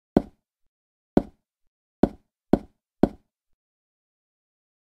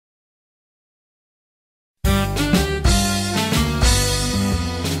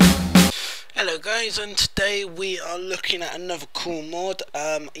guys, and today we are looking at another cool mod.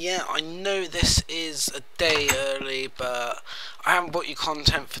 Yeah, I know this is a day early, but I haven't brought you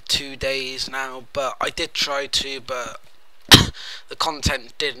content for 2 days now, but I did try to, but the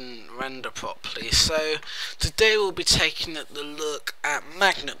content didn't render properly. So today we'll be taking a look at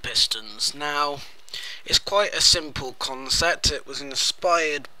magnet pistons. Now, it's quite a simple concept. It was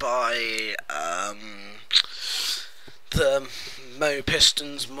inspired by the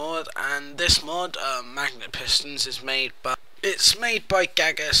Pistons mod, and this mod, magnet pistons, is made by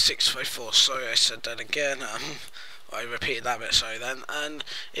Gaga 654. Sorry, I said that again. I repeated that bit. Sorry then. And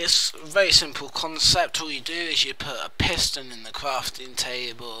it's a very simple concept. All you do is you put a piston in the crafting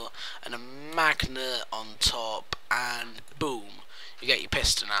table and a magnet on top, and boom, you get your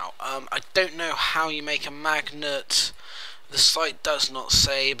piston out. I don't know how you make a magnet. The site does not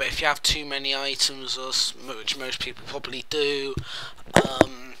say, but if you have too many items, which most people probably do,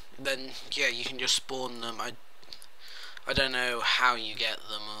 then yeah, you can just spawn them. I don't know how you get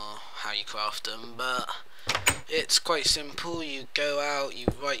them or how you craft them, but it's quite simple. You go out, you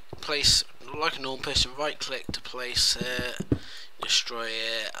place like a normal person, right click to place it, destroy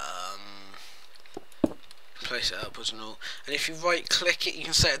it, place it upwards and all. And if you right click it, you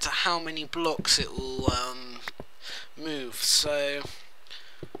can set it to how many blocks it will move. So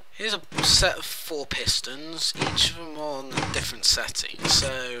here's a set of 4 pistons, each of them are on a different setting.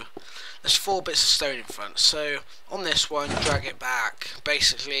 So there's 4 bits of stone in front. So on this one, drag it back,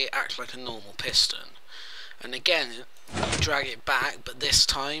 basically act like a normal piston. And again, you drag it back, but this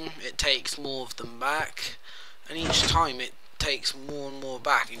time it takes more of them back, and each time it takes more and more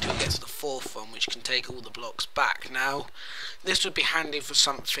back until you get to the 4th one, which can take all the blocks back. Now, this would be handy for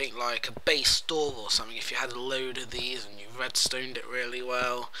something like a base door or something. If you had a load of these and you redstoned it really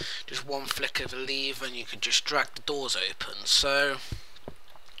well, just one flick of a lever and you could just drag the doors open. So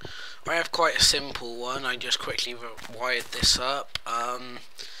I have quite a simple one. I just quickly wired this up.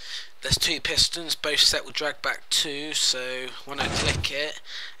 There's 2 pistons, both set will drag back 2, so when I click it,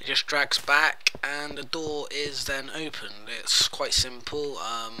 it just drags back and the door is then opened. It's quite simple.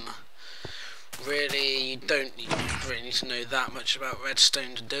 Really, you don't really need to know that much about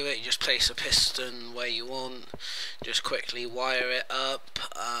redstone to do it. You just place a piston where you want, just quickly wire it up,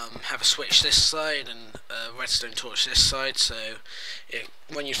 have a switch this side and a redstone torch this side, so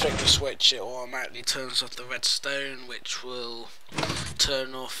when you flick the switch it automatically turns off the redstone, which will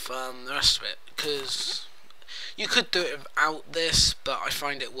turn off the rest of it. Because you could do it without this, but I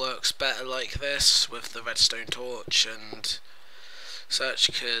find it works better like this with the redstone torch and such,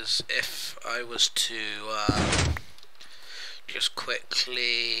 because if I was to just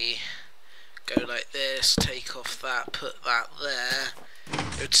quickly go like this, take off that, put that there,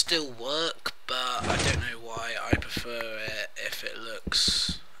 it would still work, but I don't know why. I prefer it if it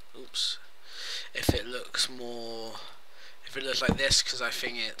looks like this, because I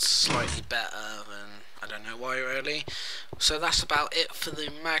think it's slightly better, and I don't know why really. So that's about it for the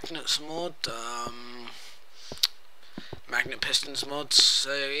magnets mod. Magnet pistons mods.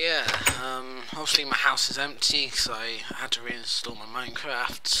 So yeah, obviously my house is empty because I had to reinstall my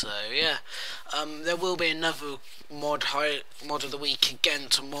Minecraft. So yeah, there will be another mod of the week again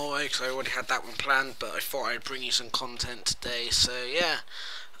tomorrow, because I already had that one planned, but I thought I'd bring you some content today. So yeah,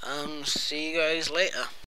 see you guys later.